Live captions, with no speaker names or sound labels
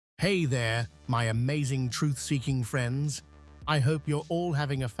Hey there, my amazing truth-seeking friends. I hope you're all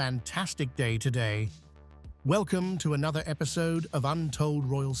having a fantastic day today. Welcome to another episode of Untold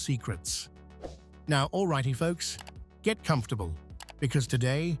Royal Secrets. Now, alrighty folks, get comfortable, because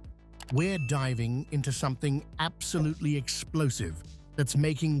today we're diving into something absolutely explosive that's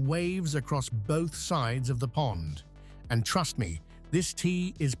making waves across both sides of the pond. And trust me, this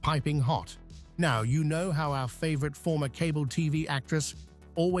tea is piping hot. Now, you know how our favorite former cable TV actress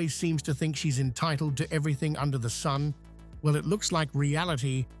always seems to think she's entitled to everything under the sun? Well, it looks like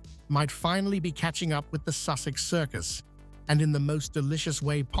reality might finally be catching up with the Sussex circus, and in the most delicious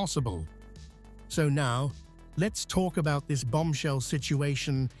way possible. So now, let's talk about this bombshell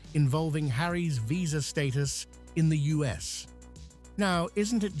situation involving Harry's visa status in the US. Now,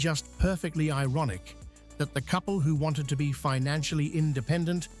 isn't it just perfectly ironic that the couple who wanted to be financially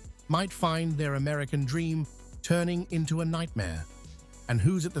independent might find their American dream turning into a nightmare? And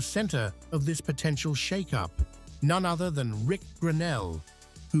who's at the center of this potential shakeup? None other than Rick Grinnell,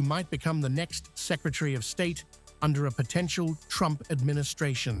 who might become the next Secretary of State under a potential Trump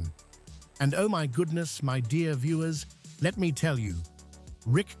administration. And oh my goodness, my dear viewers, let me tell you,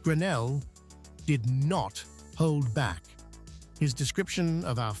 Rick Grinnell did not hold back. His description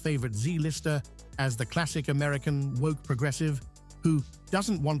of our favorite Z-lister as the classic American woke progressive who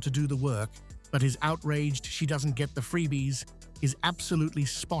doesn't want to do the work but is outraged she doesn't get the freebies is absolutely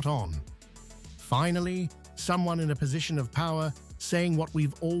spot on. Finally, someone in a position of power saying what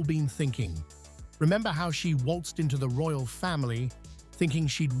we've all been thinking. Remember how she waltzed into the royal family thinking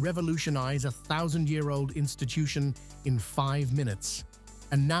she'd revolutionize a 1,000-year-old institution in 5 minutes.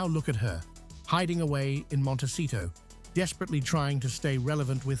 And now look at her, hiding away in Montecito, desperately trying to stay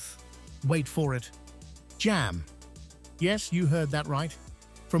relevant with, wait for it, jam. Yes, you heard that right.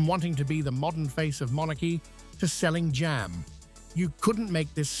 From wanting to be the modern face of monarchy to selling jam. You couldn't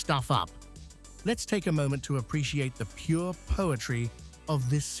make this stuff up. Let's take a moment to appreciate the pure poetry of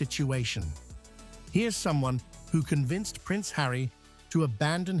this situation. Here's someone who convinced Prince Harry to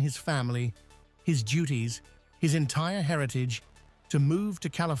abandon his family, his duties, his entire heritage, to move to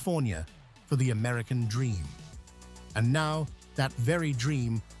California for the American dream. And now, that very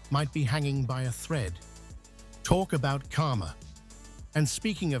dream might be hanging by a thread. Talk about karma. And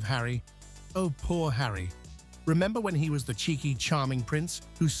speaking of Harry, oh poor Harry. Remember when he was the cheeky, charming prince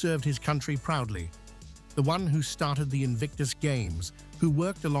who served his country proudly? The one who started the Invictus Games, who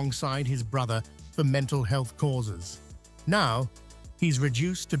worked alongside his brother for mental health causes. Now, he's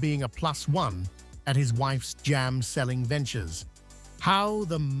reduced to being a +1 at his wife's jam-selling ventures. How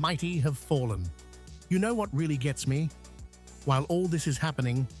the mighty have fallen. You know what really gets me? While all this is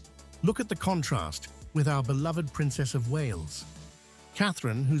happening, look at the contrast with our beloved Princess of Wales.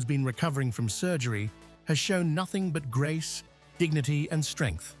 Catherine, who's been recovering from surgery, has shown nothing but grace, dignity, and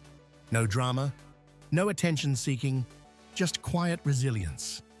strength. No drama, no attention-seeking, just quiet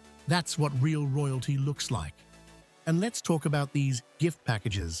resilience. That's what real royalty looks like. And let's talk about these gift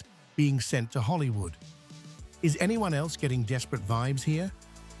packages being sent to Hollywood. Is anyone else getting desperate vibes here?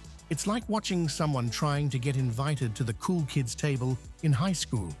 It's like watching someone trying to get invited to the cool kids table in high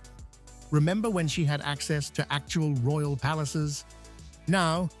school. Remember when she had access to actual royal palaces?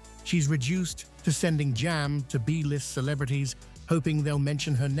 Now, she's reduced to sending jam to B-list celebrities, hoping they'll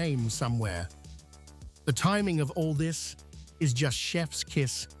mention her name somewhere. The timing of all this is just chef's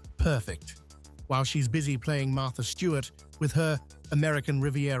kiss perfect. While she's busy playing Martha Stewart with her American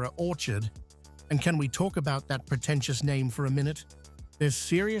Riviera orchard, and can we talk about that pretentious name for a minute? There's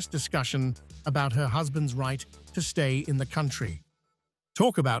serious discussion about her husband's right to stay in the country.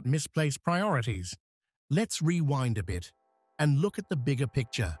 Talk about misplaced priorities. Let's rewind a bit and look at the bigger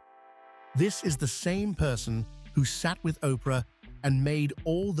picture. This is the same person who sat with Oprah and made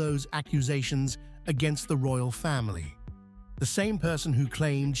all those accusations against the royal family. The same person who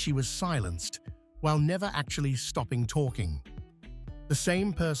claimed she was silenced while never actually stopping talking. The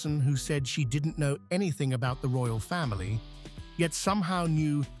same person who said she didn't know anything about the royal family, yet somehow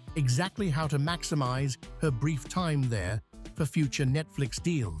knew exactly how to maximize her brief time there for future Netflix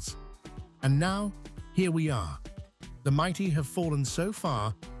deals. And now, here we are. The mighty have fallen so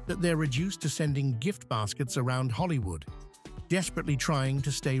far that they're reduced to sending gift baskets around Hollywood, desperately trying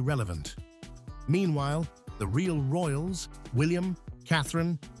to stay relevant. Meanwhile, the real royals, William,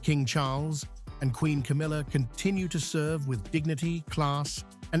 Catherine, King Charles, and Queen Camilla continue to serve with dignity, class,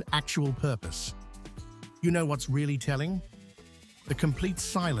 and actual purpose. You know what's really telling? The complete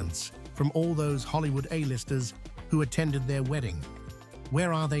silence from all those Hollywood A-listers who attended their wedding.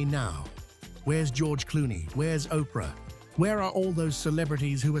 Where are they now? Where's George Clooney? Where's Oprah? Where are all those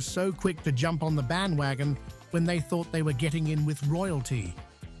celebrities who were so quick to jump on the bandwagon when they thought they were getting in with royalty?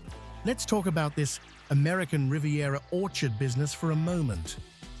 Let's talk about this American Riviera orchard business for a moment.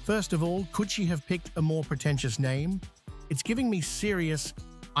 First of all, could she have picked a more pretentious name? It's giving me serious,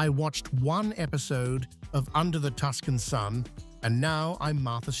 I watched one episode of Under the Tuscan Sun, and now I'm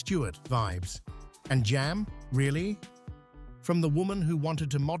Martha Stewart vibes. And jam? Really? From the woman who wanted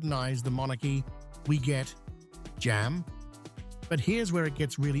to modernize the monarchy, we get jam? But here's where it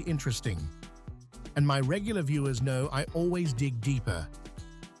gets really interesting. And my regular viewers know I always dig deeper.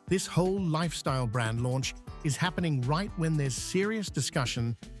 This whole lifestyle brand launch is happening right when there's serious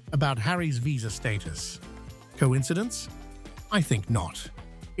discussion about Harry's visa status. Coincidence? I think not.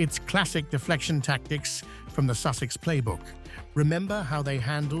 It's classic deflection tactics from the Sussex playbook. Remember how they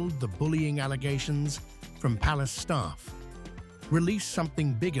handled the bullying allegations from palace staff? Release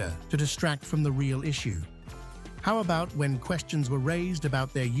something bigger to distract from the real issue. How about when questions were raised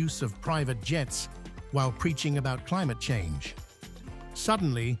about their use of private jets while preaching about climate change?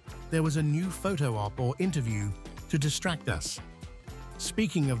 Suddenly, there was a new photo op or interview to distract us.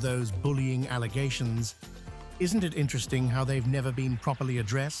 Speaking of those bullying allegations, isn't it interesting how they've never been properly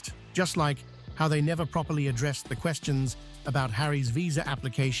addressed? Just like how they never properly addressed the questions about Harry's visa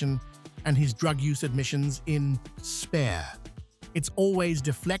application and his drug use admissions in Spare. It's always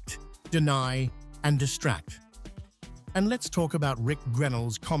deflect, deny, and distract. And let's talk about Rick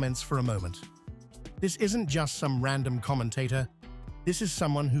Grenell's comments for a moment. This isn't just some random commentator. This is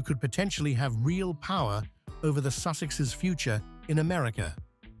someone who could potentially have real power over the Sussex's future in America.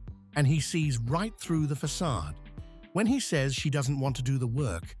 And he sees right through the facade. When he says she doesn't want to do the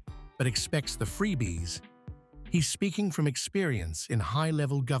work, but expects the freebies, he's speaking from experience in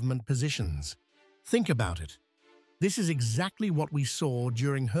high-level government positions. Think about it. This is exactly what we saw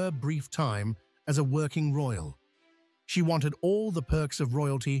during her brief time as a working royal. She wanted all the perks of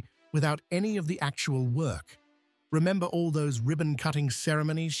royalty without any of the actual work. Remember all those ribbon-cutting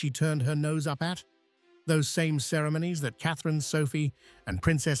ceremonies she turned her nose up at? Those same ceremonies that Catherine, Sophie, and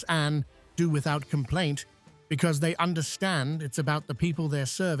Princess Anne do without complaint because they understand it's about the people they're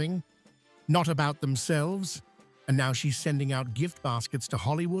serving, not about themselves. And now she's sending out gift baskets to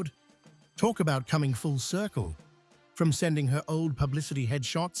Hollywood? Talk about coming full circle. From sending her old publicity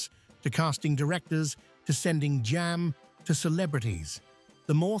headshots to casting directors to sending jam to celebrities.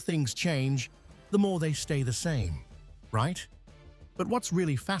 The more things change, the more they stay the same, right? But what's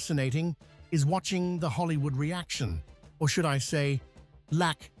really fascinating is watching the Hollywood reaction, or should I say,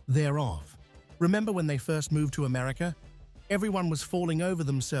 lack thereof. Remember when they first moved to America? Everyone was falling over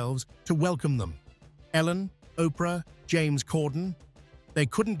themselves to welcome them. Ellen, Oprah, James Corden, they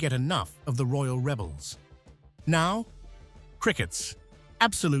couldn't get enough of the royal rebels. Now, crickets,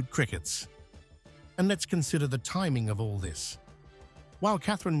 absolute crickets. And let's consider the timing of all this. While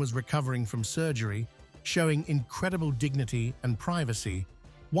Catherine was recovering from surgery, showing incredible dignity and privacy,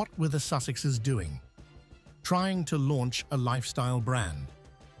 what were the Sussexes doing? Trying to launch a lifestyle brand.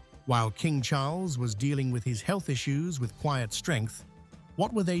 While King Charles was dealing with his health issues with quiet strength,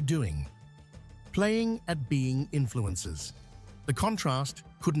 what were they doing? Playing at being influencers. The contrast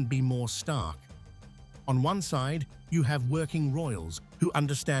couldn't be more stark. On one side, you have working royals who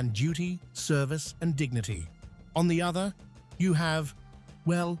understand duty, service, and dignity. On the other, you have,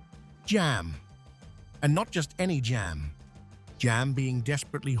 well, jam. And not just any jam. Jam being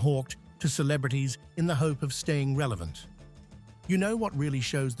desperately hawked to celebrities in the hope of staying relevant. You know what really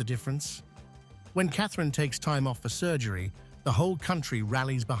shows the difference? When Catherine takes time off for surgery, the whole country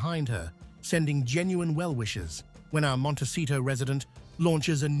rallies behind her, sending genuine well-wishes. When our Montecito resident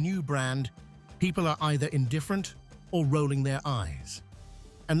launches a new brand, people are either indifferent or rolling their eyes.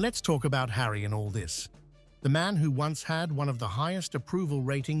 And let's talk about Harry and all this. The man who once had one of the highest approval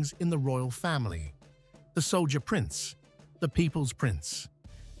ratings in the royal family. The soldier prince. The people's prince.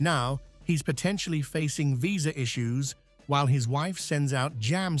 Now, he's potentially facing visa issues while his wife sends out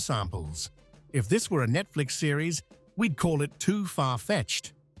jam samples. If this were a Netflix series, we'd call it too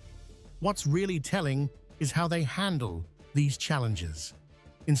far-fetched. What's really telling is how they handle these challenges.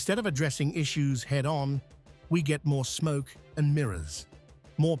 Instead of addressing issues head-on, we get more smoke and mirrors,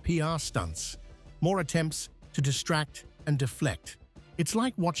 more PR stunts, more attempts to distract and deflect. It's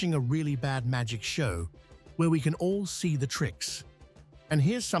like watching a really bad magic show where we can all see the tricks. And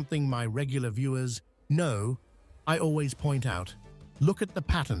here's something my regular viewers know I always point out. Look at the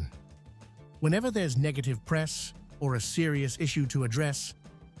pattern. Whenever there's negative press or a serious issue to address,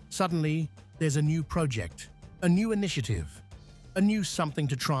 suddenly there's a new project, a new initiative, a new something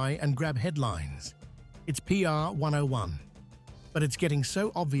to try and grab headlines. It's PR 101. But it's getting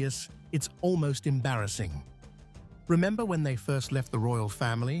so obvious, it's almost embarrassing. Remember when they first left the royal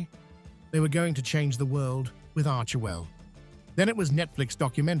family? They were going to change the world with Archewell. Then it was Netflix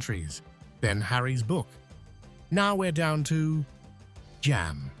documentaries, then Harry's book. Now we're down to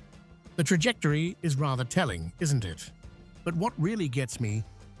Jam. The trajectory is rather telling, isn't it? But what really gets me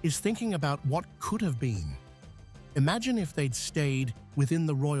is thinking about what could have been. Imagine if they'd stayed within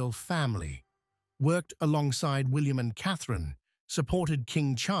the royal family, worked alongside William and Catherine, supported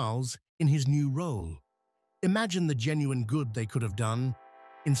King Charles in his new role. Imagine the genuine good they could have done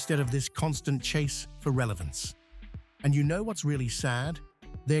instead of this constant chase for relevance. And you know what's really sad?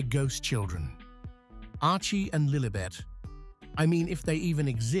 They're ghost children. Archie and Lilibet, I mean if they even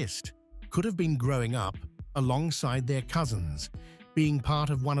exist, could have been growing up alongside their cousins, being part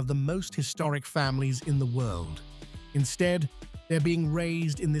of one of the most historic families in the world. Instead, they're being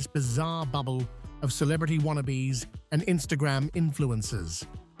raised in this bizarre bubble of celebrity wannabes and Instagram influencers.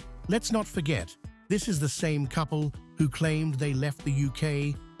 Let's not forget, this is the same couple who claimed they left the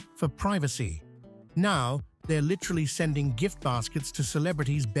UK for privacy. Now, they're literally sending gift baskets to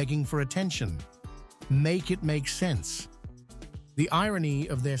celebrities begging for attention. Make it make sense. The irony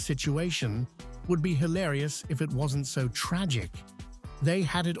of their situation would be hilarious if it wasn't so tragic. They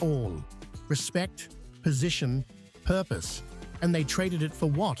had it all: respect, position, purpose, and they traded it for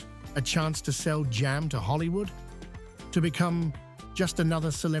what? A chance to sell jam to Hollywood? To become just another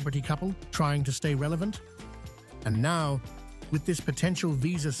celebrity couple trying to stay relevant? And now, with this potential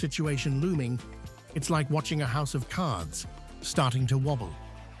visa situation looming, it's like watching a house of cards starting to wobble.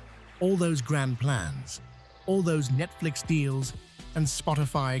 All those grand plans, all those Netflix deals and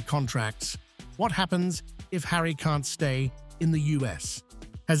Spotify contracts. What happens if Harry can't stay in the US?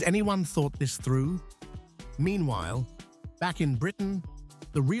 Has anyone thought this through? Meanwhile, back in Britain,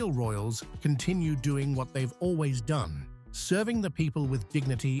 the real royals continue doing what they've always done, serving the people with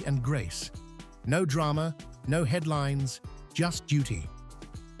dignity and grace. No drama, no headlines, just duty.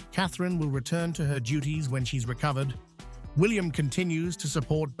 Catherine will return to her duties when she's recovered. William continues to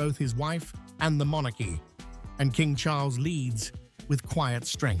support both his wife and the monarchy, and King Charles leads with quiet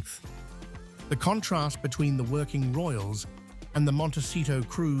strength. The contrast between the working royals and the Montecito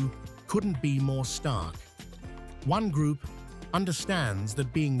crew couldn't be more stark. One group understands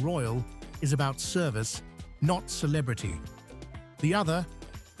that being royal is about service, not celebrity. The other,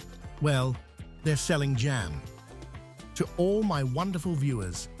 well, they're selling jam. To all my wonderful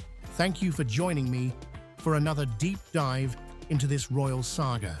viewers, thank you for joining me for another deep dive into this royal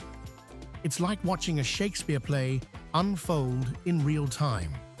saga. It's like watching a Shakespeare play unfold in real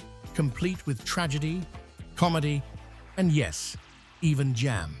time, complete with tragedy, comedy, and yes, even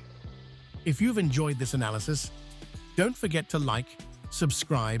jam. If you've enjoyed this analysis, don't forget to like,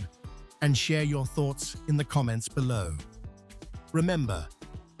 subscribe, and share your thoughts in the comments below. Remember,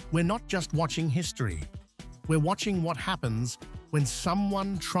 we're not just watching history, we're watching what happens when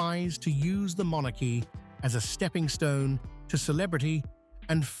someone tries to use the monarchy as a stepping stone to celebrity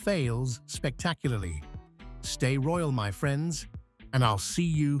and fails spectacularly. Stay royal, my friends, and I'll see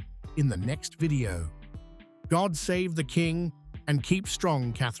you in the next video. God save the king and keep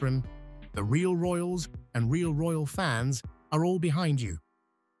strong, Catherine. The real royals and real royal fans are all behind you.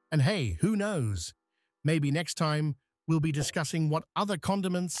 And hey, who knows? Maybe next time we'll be discussing what other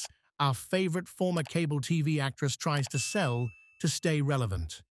condiments our favorite former cable TV actress tries to sell to stay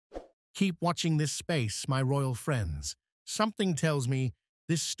relevant. Keep watching this space, my royal friends. Something tells me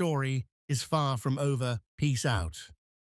this story is far from over. Peace out.